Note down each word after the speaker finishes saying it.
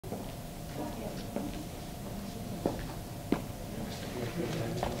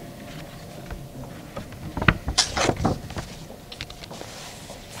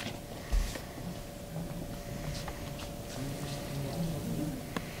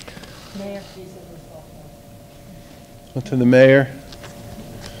Well, to the mayor,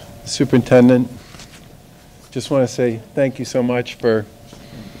 the superintendent, just want to say thank you so much for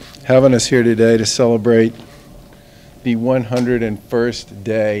having us here today to celebrate the 101st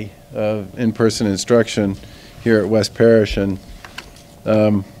day of in-person instruction here at West Parish. And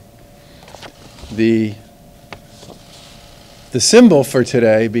the symbol for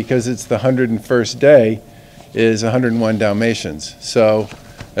today, because it's the 101st day, is 101 Dalmatians. So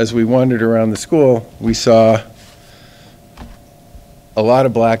as we wandered around the school, we saw a lot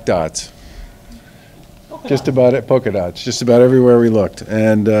of black dots. Just about it, polka dots, just about everywhere we looked.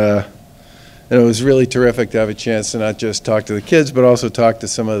 And it was really terrific to have a chance to not just talk to the kids, but also talk to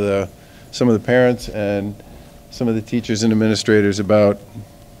some of the parents and some of the teachers and administrators about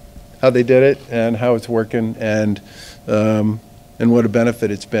how they did it and how it's working, and what a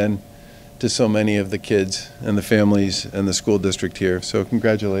benefit it's been to so many of the kids and the families and the school district here. So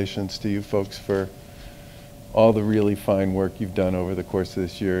congratulations to you folks for all the really fine work you've done over the course of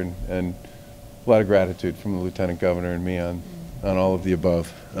this year, and a lot of gratitude from the Lieutenant Governor and me on all of the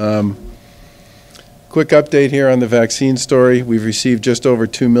above. Quick update here on the vaccine story. We've received just over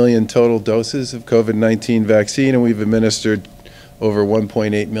 2 million total doses of COVID-19 vaccine, and we've administered over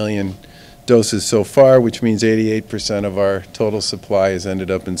 1.8 million doses so far, which means 88% of our total supply has ended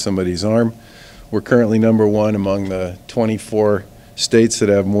up in somebody's arm. We're currently #1 among the 24 states that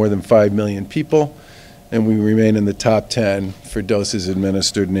have more than 5 million people, and we remain in the top 10 for doses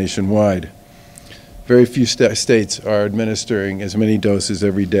administered nationwide. Very few states are administering as many doses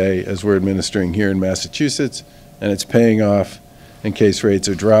every day as we're administering here in Massachusetts, and it's paying off, and case rates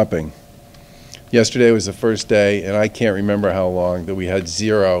are dropping. Yesterday was the first day, and I can't remember how long, that we had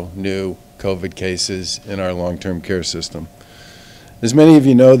 0 new COVID cases in our long-term care system. As many of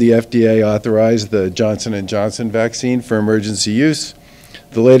you know, the FDA authorized the Johnson & Johnson vaccine for emergency use.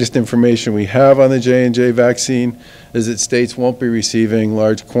 The latest information we have on the J&J vaccine is that states won't be receiving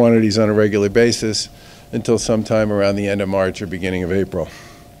large quantities on a regular basis until sometime around the end of March or beginning of April.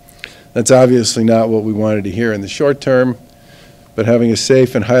 That's obviously not what we wanted to hear in the short term, but having a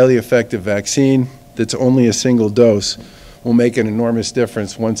safe and highly effective vaccine that's only a single dose will make an enormous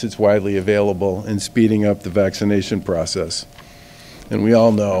difference once it's widely available in speeding up the vaccination process. And we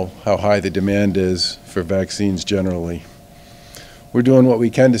all know how high the demand is for vaccines generally. We're doing what we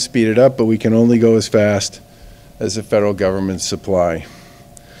can to speed it up, but we can only go as fast as the federal government's supply.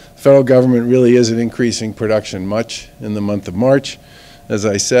 The federal government really isn't increasing production much in the month of March. As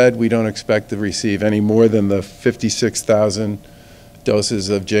I said, we don't expect to receive any more than the 56,000 doses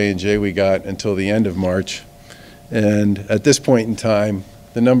of J&J we got until the end of March. And at this point in time,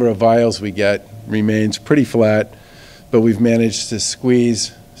 the number of vials we get remains pretty flat, but we've managed to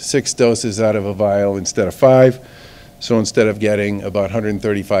squeeze 6 doses out of a vial instead of 5. So instead of getting about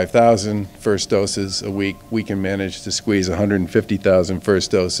 135,000 first doses a week, we can manage to squeeze 150,000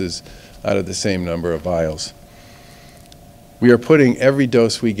 first doses out of the same number of vials. We are putting every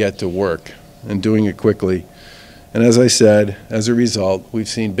dose we get to work and doing it quickly. And as I said, as a result, we've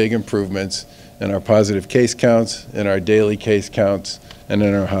seen big improvements in our positive case counts, in our daily case counts, and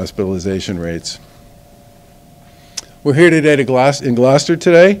in our hospitalization rates. We're here today in Gloucester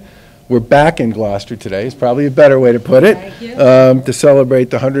today. We're back in Gloucester today, is probably a better way to put it, to celebrate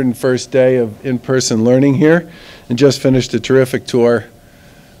the 101st day of in-person learning here, and just finished a terrific tour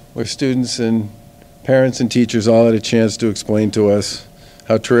where students and parents and teachers all had a chance to explain to us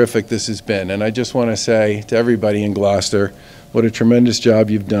how terrific this has been. And I just want to say to everybody in Gloucester, what a tremendous job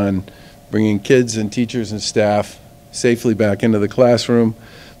you've done bringing kids and teachers and staff safely back into the classroom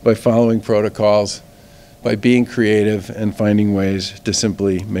by following protocols, by being creative and finding ways to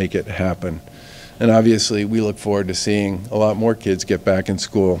simply make it happen. And obviously, we look forward to seeing a lot more kids get back in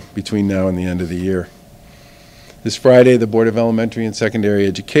school between now and the end of the year. This Friday, the Board of Elementary and Secondary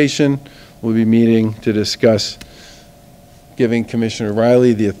Education will be meeting to discuss giving Commissioner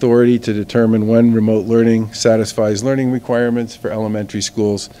Riley the authority to determine when remote learning satisfies learning requirements for elementary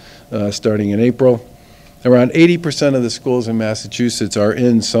schools starting in April. Around 80% of the schools in Massachusetts are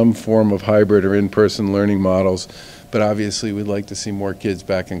in some form of hybrid or in-person learning models, but obviously we'd like to see more kids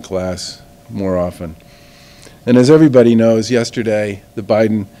back in class more often. And as everybody knows, yesterday the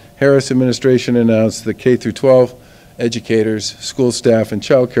Biden-Harris administration announced that K-12 educators, school staff, and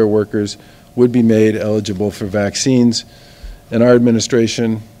child care workers would be made eligible for vaccines. And our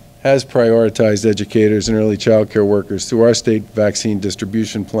administration has prioritized educators and early child care workers through our state vaccine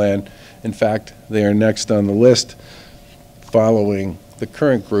distribution plan. In fact, they are next on the list, following the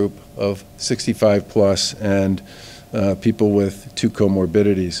current group of 65 plus and people with 2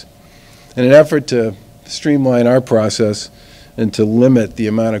 comorbidities. In an effort to streamline our process and to limit the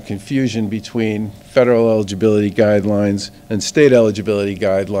amount of confusion between federal eligibility guidelines and state eligibility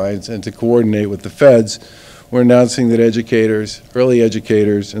guidelines, and to coordinate with the feds, we're announcing that educators, early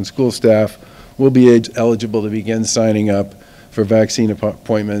educators, and school staff will be eligible to begin signing up for vaccine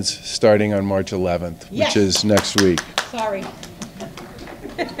appointments starting on March 11th, Yes. which is next week. Sorry.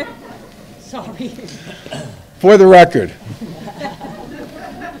 Sorry. For the record,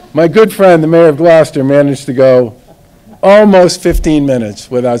 my good friend, the mayor of Gloucester, managed to go almost 15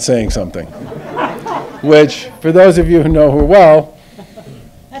 minutes without saying something, which, for those of you who know her well,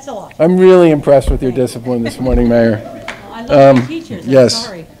 That's a lot. I'm really impressed with your discipline this morning, Mayor. I love my teachers. I'm Yes,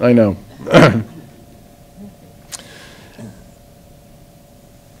 sorry. I know.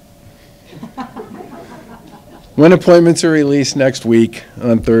 When appointments are released next week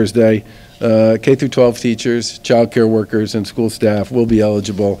on Thursday, K-12 teachers, child care workers, and school staff will be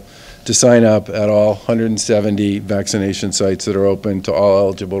eligible to sign up at all 170 vaccination sites that are open to all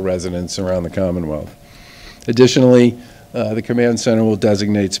eligible residents around the Commonwealth. Additionally, the command center will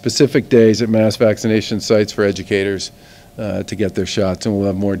designate specific days at mass vaccination sites for educators to get their shots, and we'll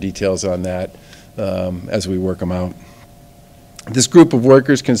have more details on that as we work them out. This group of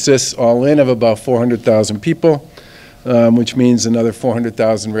workers consists all in of about 400,000 people, which means another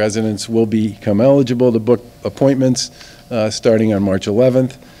 400,000 residents will become eligible to book appointments starting on March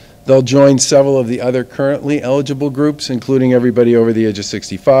 11th. They'll join several of the other currently eligible groups, including everybody over the age of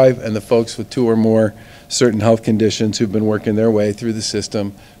 65 and the folks with 2 or more certain health conditions who've been working their way through the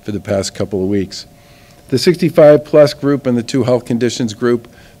system for the past couple of weeks. The 65 plus group and the 2 health conditions group,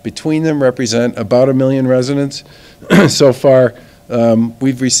 between them represent about 1 million residents. So far,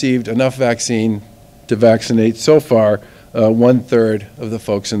 we've received enough vaccine to vaccinate so far 1/3 of the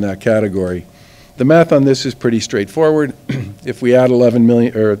folks in that category. The math on this is pretty straightforward. If we add 11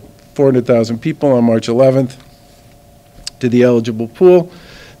 million or 400,000 people on March 11th to the eligible pool,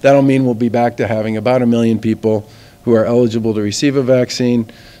 that'll mean we'll be back to having about 1 million people who are eligible to receive a vaccine.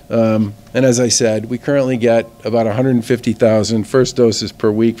 And as I said, we currently get about 150,000 first doses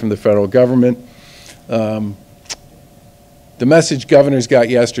per week from the federal government. The message governors got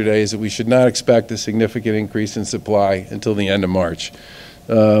yesterday is that we should not expect a significant increase in supply until the end of March.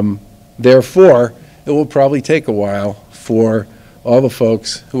 Therefore, it will probably take a while for all the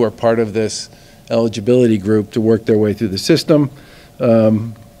folks who are part of this eligibility group to work their way through the system.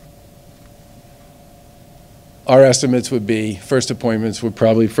 Our estimates would be first dose appointments would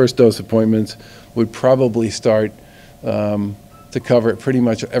probably start to cover pretty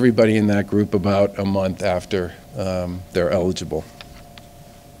much everybody in that group about a month after they're eligible.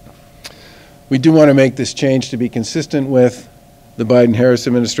 We do want to make this change to be consistent with the Biden-Harris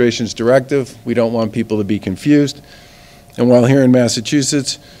administration's directive. We don't want people to be confused. And while here in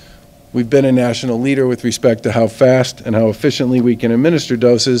Massachusetts, we've been a national leader with respect to how fast and how efficiently we can administer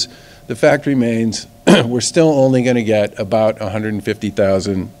doses, the fact remains we're still only going to get about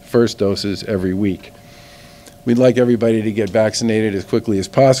 150,000 first doses every week. We'd like everybody to get vaccinated as quickly as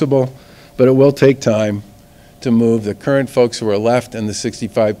possible, but it will take time to move the current folks who are left in the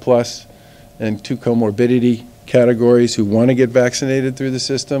 65 plus and 2 comorbidity categories who want to get vaccinated through the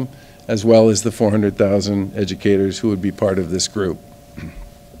system, as well as the 400,000 educators who would be part of this group.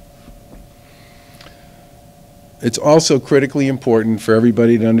 It's also critically important for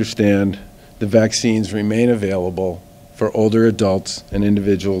everybody to understand the vaccines remain available for older adults and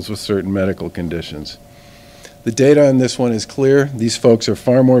individuals with certain medical conditions. The data on this one is clear. These folks are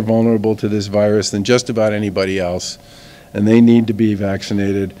far more vulnerable to this virus than just about anybody else, and they need to be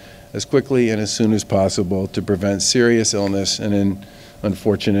vaccinated as quickly and as soon as possible to prevent serious illness and, in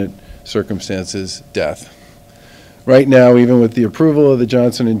unfortunate circumstances, death. Right now, even with the approval of the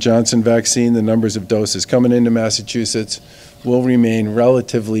Johnson & Johnson vaccine, the numbers of doses coming into Massachusetts will remain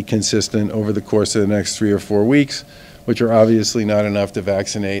relatively consistent over the course of the next 3 or 4 weeks, which are obviously not enough to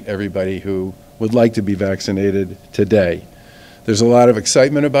vaccinate everybody who would like to be vaccinated today. There's a lot of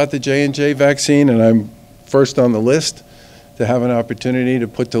excitement about the J&J vaccine, and I'm first on the list to have an opportunity to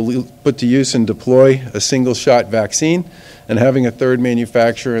put to use and deploy a single-shot vaccine, and having a third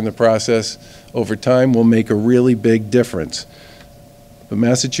manufacturer in the process over time will make a really big difference. But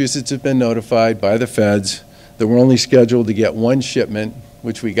Massachusetts has been notified by the feds that we're only scheduled to get 1 shipment,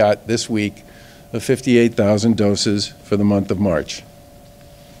 which we got this week, of 58,000 doses for the month of March.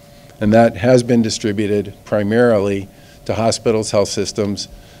 And that has been distributed primarily to hospitals, health systems,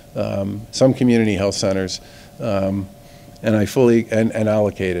 some community health centers, and I fully and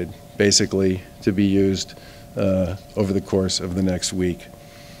allocated basically to be used over the course of the next week.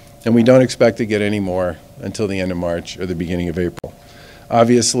 And we don't expect to get any more until the end of March or the beginning of April.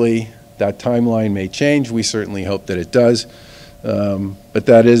 Obviously, that timeline may change. We certainly hope that it does. But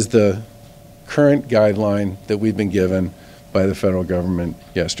that is the current guideline that we've been given by the federal government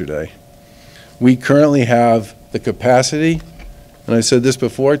yesterday. We currently have the capacity, and I said this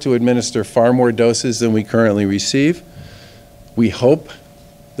before, to administer far more doses than we currently receive. We hope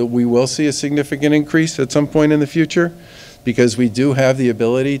that we will see a significant increase at some point in the future, because we do have the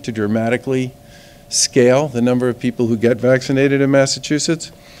ability to dramatically scale the number of people who get vaccinated in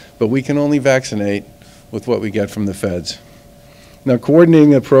Massachusetts, but we can only vaccinate with what we get from the feds. Now,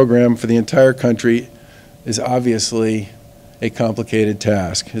 coordinating a program for the entire country is obviously a complicated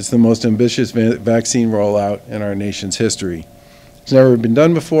task. It's the most ambitious vaccine rollout in our nation's history. It's never been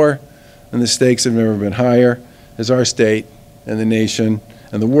done before, and the stakes have never been higher, as our state and the nation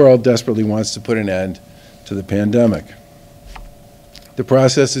and the world desperately wants to put an end to the pandemic. The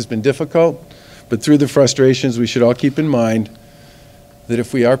process has been difficult, but through the frustrations, we should all keep in mind that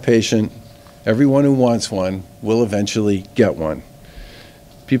if we are patient, everyone who wants one will eventually get one.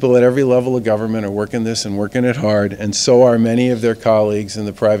 People at every level of government are working this and working it hard, and so are many of their colleagues in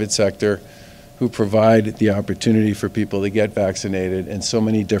the private sector who provide the opportunity for people to get vaccinated in so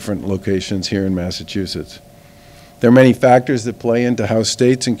many different locations here in Massachusetts. There are many factors that play into how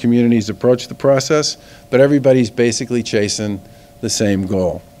states and communities approach the process, but everybody's basically chasing the same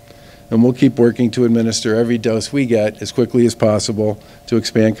goal. And we'll keep working to administer every dose we get as quickly as possible to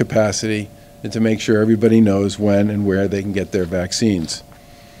expand capacity and to make sure everybody knows when and where they can get their vaccines.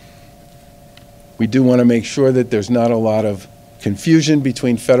 We do want to make sure that there's not a lot of confusion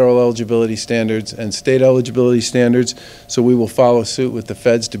between federal eligibility standards and state eligibility standards, so we will follow suit with the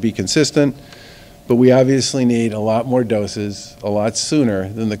feds to be consistent. But we obviously need a lot more doses a lot sooner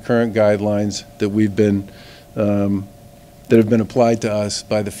than the current guidelines that we've been that have been applied to us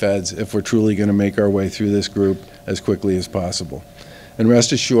by the feds if we're truly going to make our way through this group as quickly as possible. And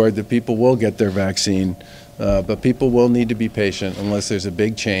rest assured that people will get their vaccine, but people will need to be patient unless there's a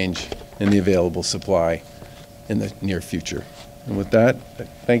big change in the available supply in the near future. And with that,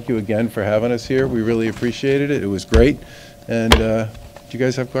 thank you again for having us here. We really appreciated it. It was great. And do you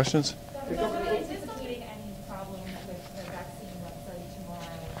guys have questions?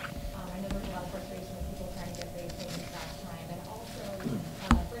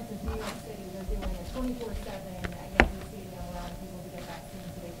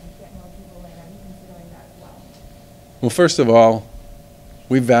 Well, first of all,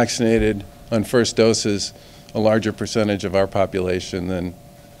 we've vaccinated on first doses a larger percentage of our population than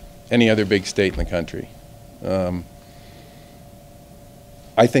any other big state in the country.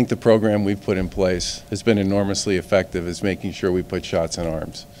 I think the program we've put in place has been enormously effective as making sure we put shots in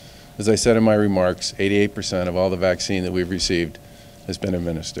arms. As I said in my remarks, 88% of all the vaccine that we've received has been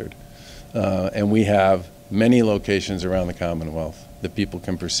administered. And we have many locations around the Commonwealth that people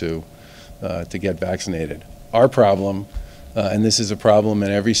can pursue to get vaccinated. Our problem, and this is a problem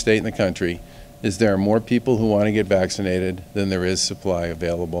in every state in the country, is there are more people who want to get vaccinated than there is supply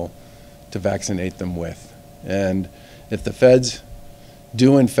available to vaccinate them with. And if the feds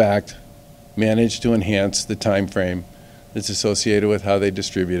do in fact manage to enhance the time frame that's associated with how they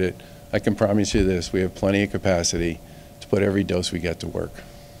distribute it, I can promise you this: we have plenty of capacity to put every dose we get to work.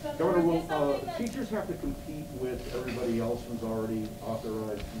 Governor, will teachers have to compete with everybody else who's already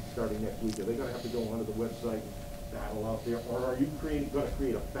authorized starting next week? Are they going to have to go onto the website and battle out there, or are you going to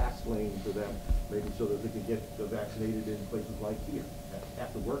create a fast lane for them, maybe so that they can get vaccinated in places like here,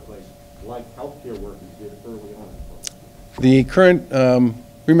 at the workplace, like healthcare workers did early on? The current,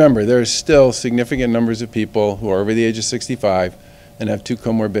 remember, there are still significant numbers of people who are over the age of 65 and have two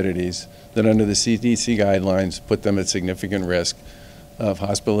comorbidities that under the CDC guidelines put them at significant risk of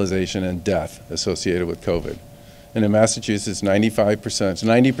hospitalization and death associated with COVID. And in Massachusetts,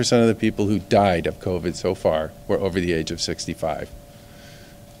 90% of the people who died of COVID so far were over the age of 65.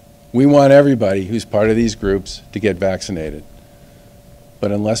 We want everybody who's part of these groups to get vaccinated.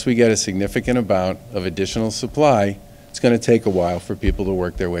 But unless we get a significant amount of additional supply, it's going to take a while for people to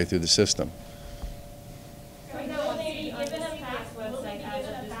work their way through the system.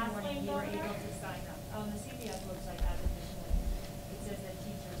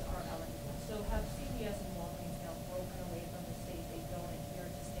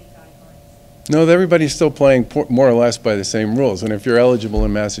 No, everybody's still playing more or less by the same rules. And if you're eligible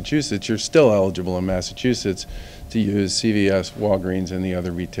in Massachusetts, you're still eligible in Massachusetts to use CVS, Walgreens, and the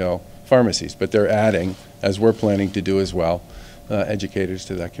other retail pharmacies. But they're adding, as we're planning to do as well, educators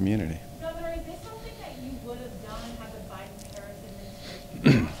to that community. Governor, is this something that you would have done had the Biden-Harris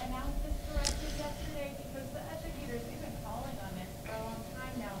administration not announced this directive yesterday? Because the educators, we've been calling on this for a long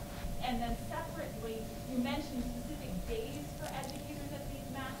time now. And then separately, you mentioned specific days for educators at these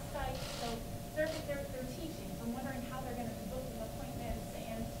mass sites. So they're teaching. So I'm wondering how they're going to be booking appointments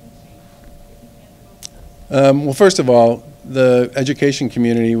and teaching if you can't book those. Well, first of all, the education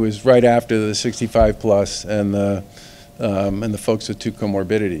community was right after the 65 plus and the folks with 2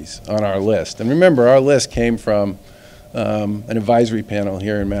 comorbidities on our list. And remember, our list came from an advisory panel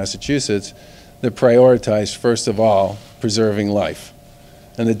here in Massachusetts that prioritized, first of all, preserving life.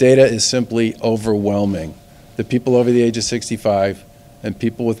 And the data is simply overwhelming. The people over the age of 65 and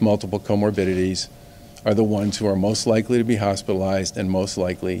people with multiple comorbidities are the ones who are most likely to be hospitalized and most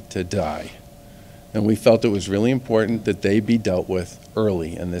likely to die. And we felt it was really important that they be dealt with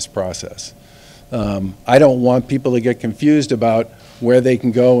early in this process. I don't want people to get confused about where they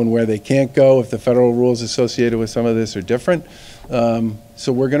can go and where they can't go if the federal rules associated with some of this are different.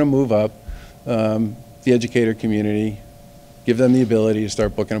 So we're going to move up the educator community, give them the ability to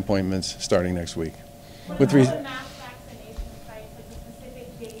start booking appointments starting next week. What about the mass vaccination sites, like the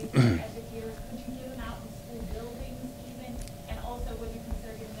specific days for educators? Could you give them out in school buildings even? And also, would you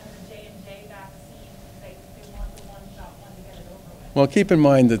consider giving them the J&J vaccine if they want the one-shot one to get it over with? Well, keep in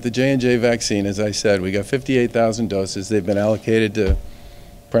mind that the J&J vaccine, as I said, we got 58,000 doses. They've been allocated to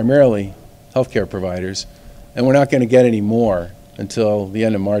primarily healthcare providers, and we're not going to get any more until the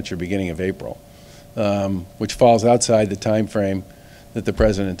end of March or beginning of April, which falls outside the time frame that the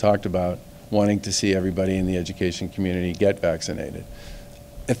President talked about, wanting to see everybody in the education community get vaccinated.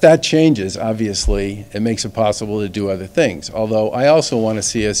 If that changes, obviously, it makes it possible to do other things. Although I also want to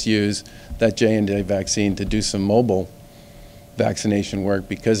see us use that J&J vaccine to do some mobile vaccination work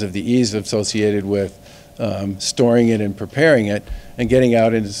because of the ease associated with storing it and preparing it and getting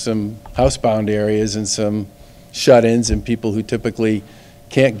out into some housebound areas and some shut-ins and people who typically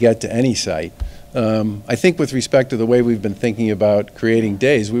can't get to any site. I think with respect to the way we've been thinking about creating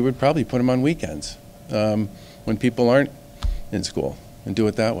days, we would probably put them on weekends when people aren't in school and do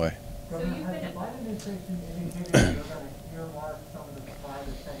it that way. Governor, has the Biden administration indicated that they're going to earmark some of the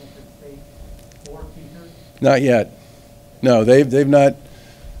private settings of state for teachers? Not yet. No, they've not.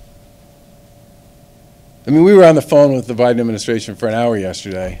 I mean, we were on the phone with the Biden administration for an hour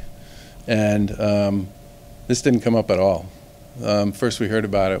yesterday, and this didn't come up at all. First we heard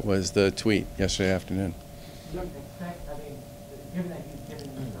about it was the tweet yesterday afternoon. You expect, I mean, given that he's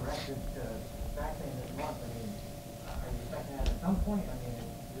given the directive to vaccinate this month, I mean, are you expecting that at some point? I mean,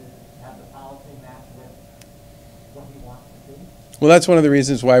 to have the policy match with what he wants to see? Well, that's one of the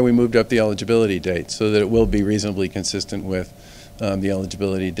reasons why we moved up the eligibility date, so that it will be reasonably consistent with the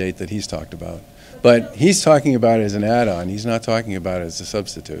eligibility date that he's talked about. But he's talking about it as an add-on. He's not talking about it as a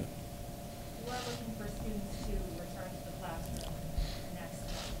substitute. We're looking for students to return to the classroom next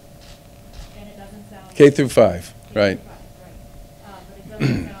month. And it doesn't sound K through 5, right. Right. But it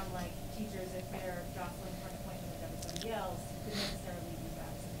doesn't sound like teachers, if they're jostling for an appointment with everybody else, could necessarily be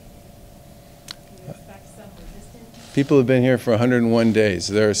vaccinated. Do you expect some resistance? People have been here for 101 days.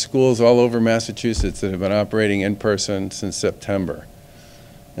 There are schools all over Massachusetts that have been operating in person since September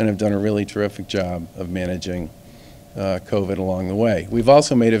and have done a really terrific job of managing COVID along the way. We've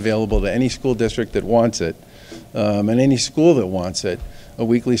also made available to any school district that wants it and any school that wants it a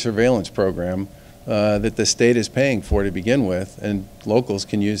weekly surveillance program that the state is paying for to begin with, and locals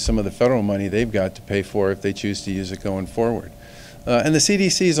can use some of the federal money they've got to pay for if they choose to use it going forward. And the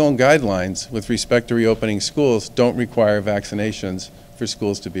CDC's own guidelines with respect to reopening schools don't require vaccinations for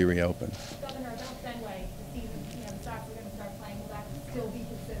schools to be reopened. Governor, don't Fenway, the season, the Sox are going to start playing, will that still be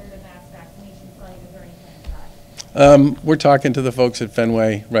considered a mass vaccination site? Is there any plan for that? We're talking to the folks at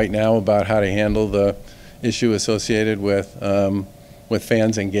Fenway right now about how to handle the issue associated with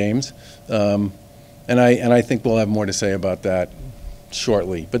fans and games, and I think we'll have more to say about that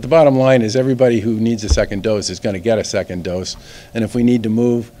shortly. But the bottom line is everybody who needs a second dose is going to get a second dose, and if we need to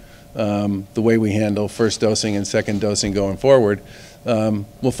move the way we handle first dosing and second dosing going forward,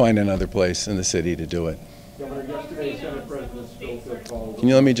 we'll find another place in the city to do it. Governor, yesterday, Senate President Spilka called. Can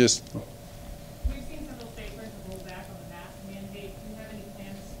you let me just... We've seen several states roll back on the mask mandate. Do you have any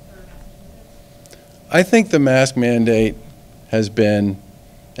plans for Massachusetts? I think the mask mandate has been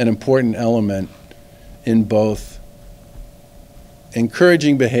an important element in both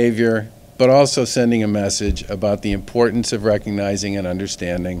encouraging behavior, but also sending a message about the importance of recognizing and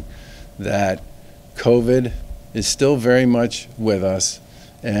understanding that COVID is still very much with us,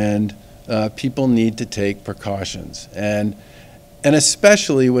 and people need to take precautions. And and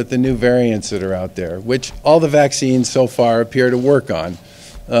especially with the new variants that are out there, which all the vaccines so far appear to work on.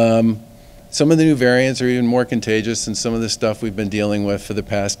 Some of the new variants are even more contagious than some of the stuff we've been dealing with for the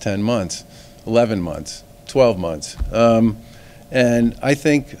past 10 months, 11 months, 12 months. And I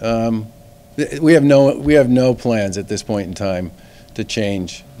think we have no plans at this point in time to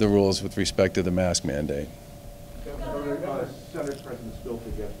change the rules with respect to the mask mandate. Senate President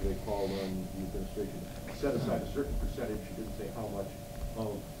Spilka yesterday called on the administration to set aside a certain percentage, she didn't say how much,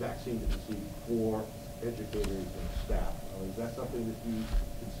 of vaccine to receive for educators and staff. Is that something that you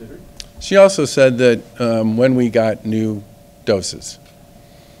considered? She also said that when we got new doses,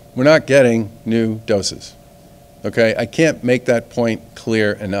 we're not getting new doses. Okay, I can't make that point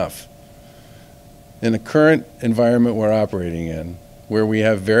clear enough. In the current environment we're operating in, where we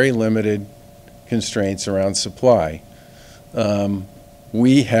have very limited constraints around supply,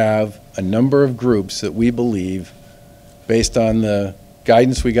 we have a number of groups that we believe, based on the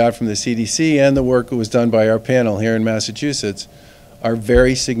guidance we got from the CDC and the work that was done by our panel here in Massachusetts, are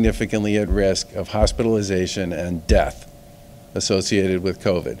very significantly at risk of hospitalization and death associated with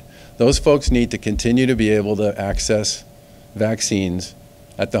COVID. Those folks need to continue to be able to access vaccines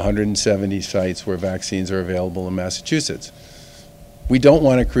at the 170 sites where vaccines are available in Massachusetts. We don't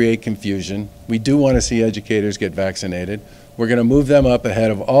want to create confusion. We do want to see educators get vaccinated. We're going to move them up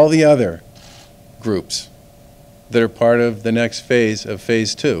ahead of all the other groups that are part of the next phase of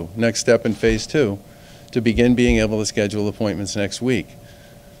phase 2, next step in phase 2, to begin being able to schedule appointments next week.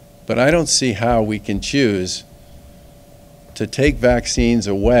 But I don't see how we can choose to take vaccines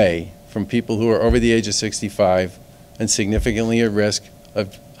away from people who are over the age of 65 and significantly at risk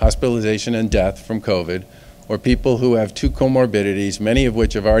of hospitalization and death from COVID, or people who have 2 comorbidities, many of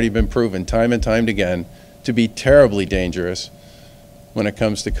which have already been proven time and time again to be terribly dangerous when it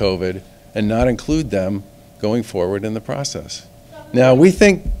comes to COVID, and not include them going forward in the process. Now, we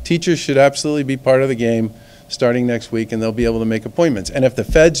think teachers should absolutely be part of the game starting next week, and they'll be able to make appointments. And if the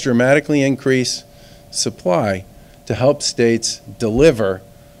feds dramatically increase supply to help states deliver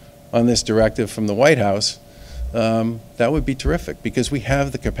on this directive from the White House, that would be terrific, because we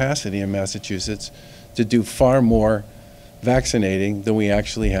have the capacity in Massachusetts to do far more vaccinating than we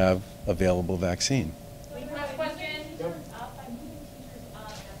actually have available vaccine. Last question. By moving teachers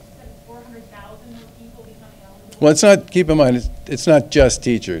up, that's 400,000 more people becoming eligible. Well, it's not, keep in mind, it's not just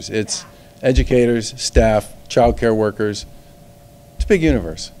teachers. It's educators, staff, child care workers. It's a big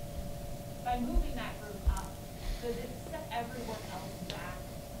universe. By moving that group up, does it set everyone else back?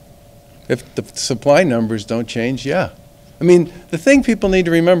 If the supply numbers don't change, yeah. I mean, the thing people need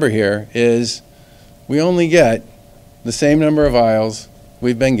to remember here is we only get the same number of vials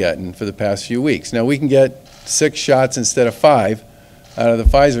we've been getting for the past few weeks. Now, we can get 6 shots instead of 5 out of the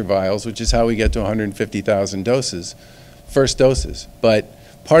Pfizer vials, which is how we get to 150,000 doses, first doses. But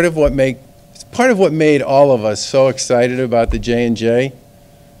part of what made all of us so excited about the J&J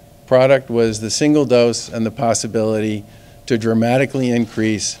product was the single dose and the possibility to dramatically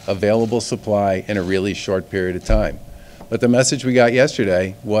increase available supply in a really short period of time. But the message we got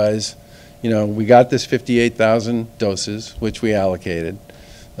yesterday was, you know, we got this 58,000 doses, which we allocated,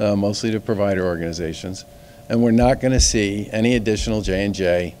 mostly to provider organizations, and we're not going to see any additional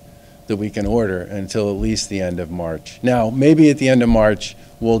J&J that we can order until at least the end of March. Now, maybe at the end of March,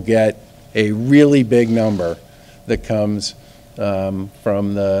 we'll get a really big number that comes from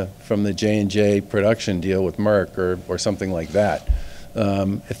the J&J production deal with Merck or something like that.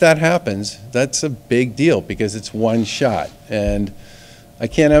 If that happens, that's a big deal, because it's one shot. And I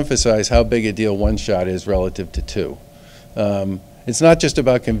can't emphasize how big a deal one shot is relative to 2. It's not just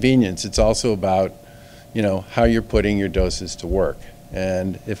about convenience, it's also about, you know, how you're putting your doses to work.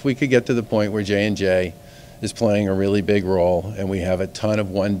 And if we could get to the point where J&J is playing a really big role and we have a ton of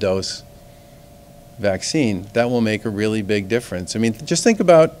 1-dose vaccine, that will make a really big difference. I mean, just think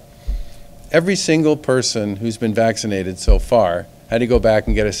about every single person who's been vaccinated so far had to go back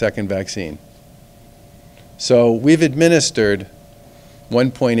and get a second vaccine. So we've administered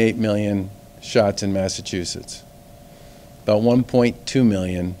 1.8 million shots in Massachusetts. About 1.2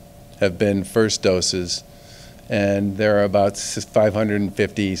 million have been first doses, and there are about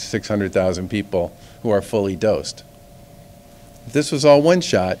 550, 600,000 people who are fully dosed. If this was all one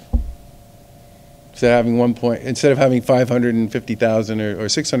shot, instead of having 550,000 or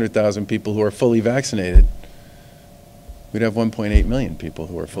 600,000 people who are fully vaccinated, we'd have 1.8 million people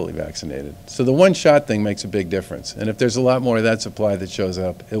who are fully vaccinated. So the one-shot thing makes a big difference. And if there's a lot more of that supply that shows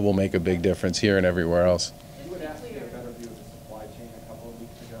up, it will make a big difference here and everywhere else. You would ask to get a better view of the supply chain a couple of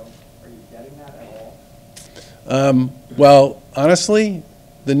weeks ago. Are you getting that at all? Well, honestly,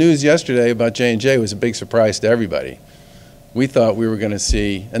 the news yesterday about J&J was a big surprise to everybody. we thought we were going to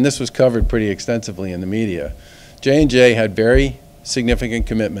see, and this was covered pretty extensively in the media, J&J had very significant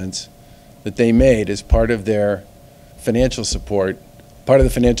commitments that they made as part of their financial support, part of the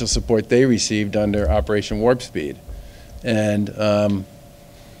financial support they received under Operation Warp Speed. And a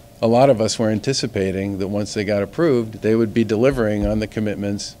lot of us were anticipating that once they got approved, they would be delivering on the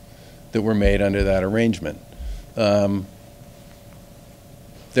commitments that were made under that arrangement.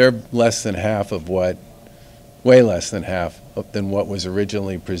 They're less than half of what, way less than half than what was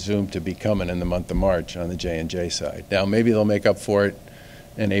originally presumed to be coming in the month of March on the J&J side. Now, maybe they'll make up for it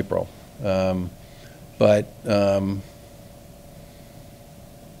in April. But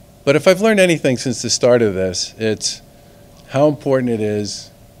if I've learned anything since the start of this, it's how important it is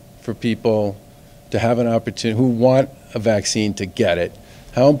for people to have an opportunity, who want a vaccine, to get it,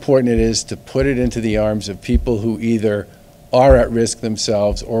 how important it is to put it into the arms of people who either are at risk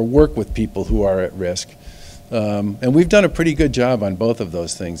themselves or work with people who are at risk. And we've done a pretty good job on both of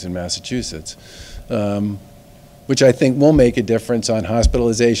those things in Massachusetts, which I think will make a difference on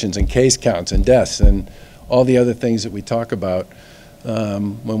hospitalizations and case counts and deaths and all the other things that we talk about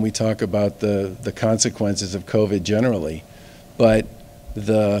when we talk about the consequences of COVID generally. But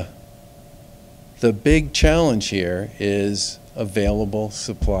the big challenge here is available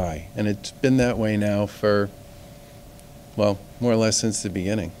supply, and it's been that way now for, well, more or less since the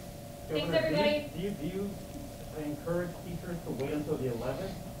beginning. Thanks, everybody. Do you encourage teachers to wait until the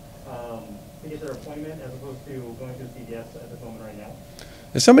 11th to get their appointment as opposed to going to CVS at this moment right now?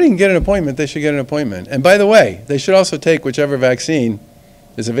 If somebody can get an appointment, they should get an appointment. And by the way, they should also take whichever vaccine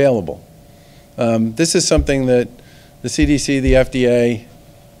is available. This is something that the CDC, the FDA,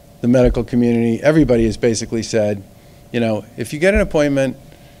 the medical community, everybody has basically said, you know, if you get an appointment,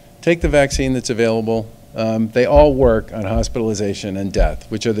 take the vaccine that's available. They all work on hospitalization and death,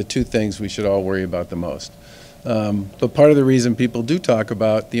 which are the two things we should all worry about the most. But part of the reason people do talk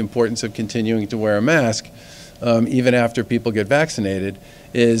about the importance of continuing to wear a mask, even after people get vaccinated,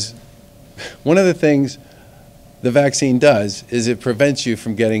 is one of the things the vaccine does is it prevents you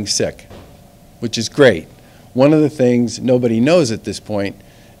from getting sick, which is great. One of the things nobody knows at this point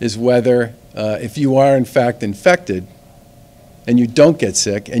is whether if you are in fact infected and you don't get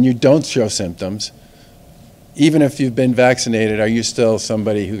sick and you don't show symptoms, even if you've been vaccinated, are you still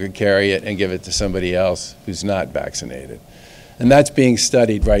somebody who could carry it and give it to somebody else who's not vaccinated? And that's being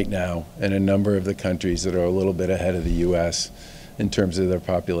studied right now in a number of the countries that are a little bit ahead of the U.S. in terms of their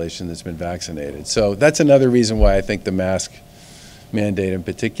population that's been vaccinated. So that's another reason why I think the mask mandate in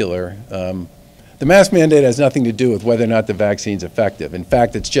particular, the mask mandate has nothing to do with whether or not the vaccine's effective. In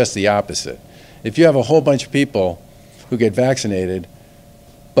fact, it's just the opposite. If you have a whole bunch of people who get vaccinated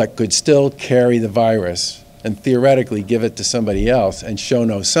but could still carry the virus and theoretically give it to somebody else and show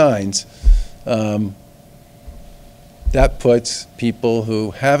no signs, that puts people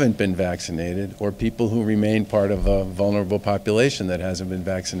who haven't been vaccinated or people who remain part of a vulnerable population that hasn't been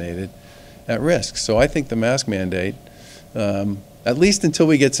vaccinated at risk. So I think the mask mandate, at least until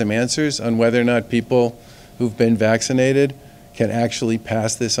we get some answers on whether or not people who've been vaccinated can actually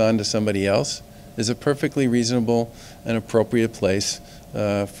pass this on to somebody else, is a perfectly reasonable and appropriate place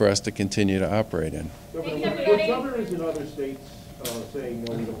for us to continue to operate in. With governors in other states saying,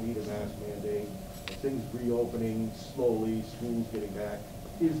 no, we don't need a mask mandate, things reopening slowly, schools getting back,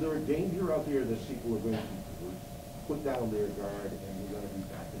 is there a danger out there that people are going to put down their guard and we're going to be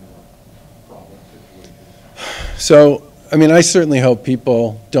back in a problem situation? So, I mean, I certainly hope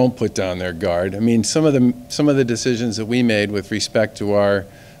people don't put down their guard. I mean, some of the decisions that we made with respect to our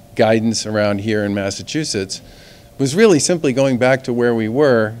guidance around here in Massachusetts was really simply going back to where we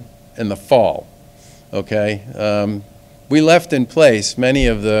were in the fall, okay? We left in place many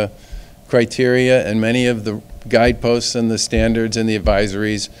of the criteria and many of the guideposts and the standards and the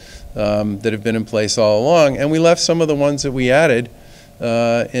advisories that have been in place all along, and we left some of the ones that we added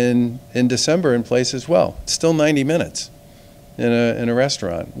in December in place as well. It's still 90 minutes in a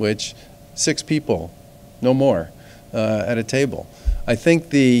restaurant, which 6 people, no more, at a table. I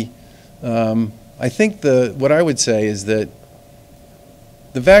think what I would say is that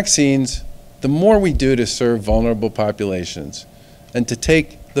the vaccines, the more we do to serve vulnerable populations and to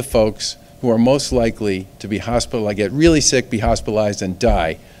take the folks who are most likely to be hospitalized, get really sick, be hospitalized, and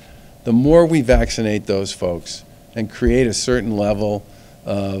die, the more we vaccinate those folks and create a certain level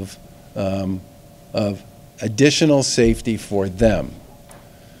of additional safety for them,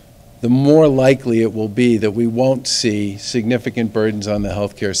 the more likely it will be that we won't see significant burdens on the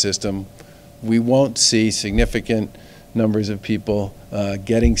healthcare system. We won't see significant numbers of people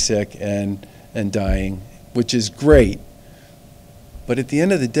getting sick and dying, which is great. But at the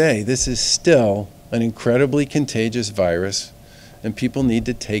end of the day, this is still an incredibly contagious virus, and people need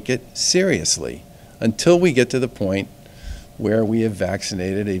to take it seriously until we get to the point where we have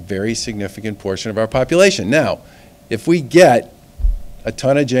vaccinated a very significant portion of our population. Now, if we get a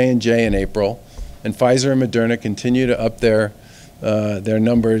ton of J&J in April, and Pfizer and Moderna continue to up their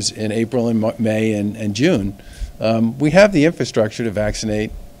numbers in April and May and June, we have the infrastructure to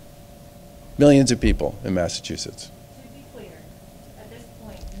vaccinate millions of people in Massachusetts. To be clear, at this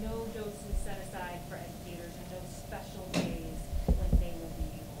point, no doses set aside for educators and no special days when they will be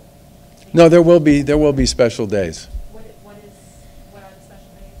able to. No, there will be special days. What are the special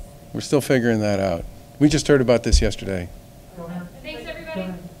days? We're still figuring that out. We just heard about this yesterday. Thanks,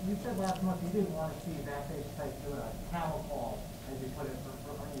 everybody. You said last month you didn't want to see vaccination sites do a cattle call, as you put it,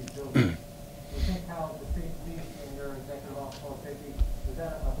 for unused buildings. Do you think how the state police and your executive officer safety, is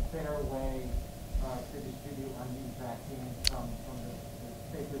that a fair way to distribute unused vaccines from the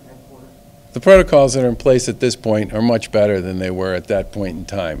state police headquarters? The protocols that are in place at this point are much better than they were at that point in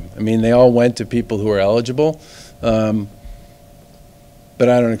time. I mean, they all went to people who are eligible, but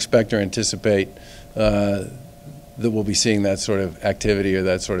I don't expect or anticipate that we'll be seeing that sort of activity or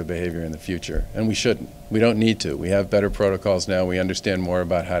that sort of behavior in the future. And we shouldn't. We don't need to. We have better protocols now. We understand more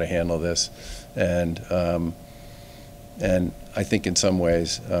about how to handle this. And I think in some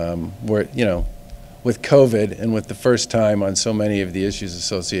ways, we're, you know, with COVID and with the first time on so many of the issues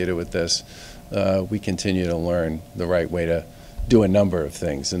associated with this, we continue to learn the right way to do a number of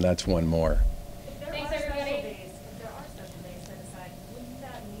things, and that's one more. Thanks, everybody. If there are special days set aside, wouldn't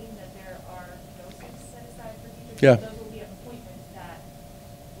that mean that there are doses set aside for teachers? Yeah. Those will be appointments that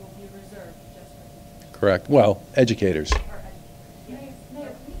will be reserved just for teachers. Correct. Well, educators. Or educators. Yes. Mayor,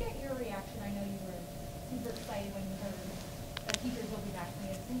 can we get your reaction? I know you were super excited when you heard that teachers will be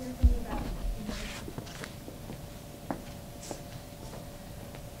vaccinated. Can we hear from you about it?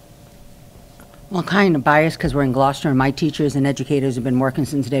 Well, kind of biased because we're in Gloucester and my teachers and educators have been working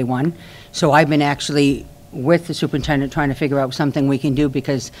since day one. So I've been actually with the superintendent trying to figure out something we can do,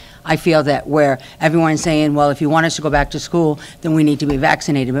 because I feel that where everyone's saying, well, if you want us to go back to school, then we need to be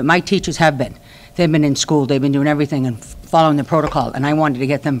vaccinated. But my teachers have been. They've been in school. They've been doing everything and following the protocol, and I wanted to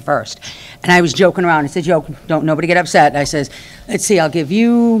get them first. And I was joking around. I said, joke, don't nobody get upset. I says, let's see, I'll give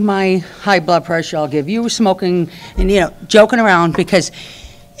you my high blood pressure. I'll give you smoking, and, you know, joking around, because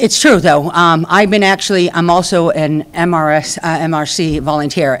it's true, though. I'm also an MRC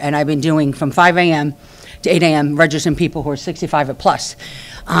volunteer, and I've been doing from 5 a.m. to 8 a.m. registering people who are 65 or plus.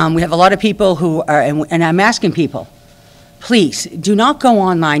 We have a lot of people who are, and I'm asking people, please, do not go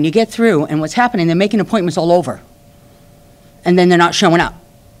online. You get through, and what's happening, they're making appointments all over, and then they're not showing up.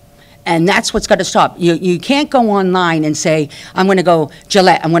 And that's what's got to stop. You can't go online and say, I'm going to go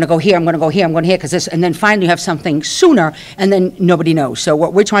Gillette, I'm going to go here, I'm going to go here, I'm going here, because this, and then finally you have something sooner, and then nobody knows. So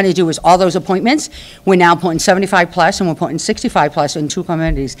what we're trying to do is all those appointments, we're now putting 75 plus, and we're putting 65 plus in 2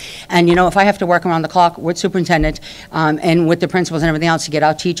 communities. And, you know, if I have to work around the clock with superintendent and with the principals and everything else to get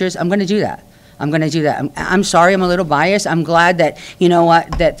out teachers, I'm going to do that. I'm going to do that. I'm sorry, I'm a little biased. I'm glad that, you know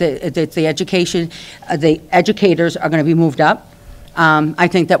what, that the educators are going to be moved up. I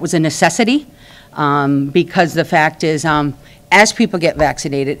think that was a necessity, because the fact is, as people get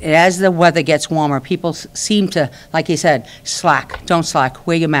vaccinated, and as the weather gets warmer, people seem to, like you said, slack. Don't slack.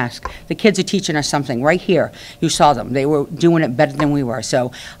 Wear your mask. The kids are teaching us something right here. You saw them. They were doing it better than we were.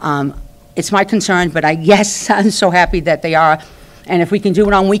 So it's my concern, but yes, I'm so happy that they are. And if we can do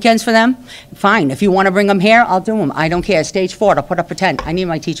it on weekends for them, fine. If you want to bring them here, I'll do them. I don't care. Stage 4, I'll put up a tent. I need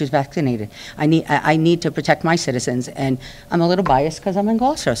my teachers vaccinated. I need to protect my citizens. And I'm a little biased because I'm in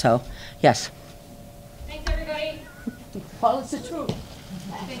Gloucester, so yes. Thanks, everybody. Well, it's the truth.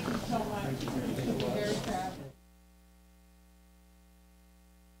 Thank you so much. Very proud.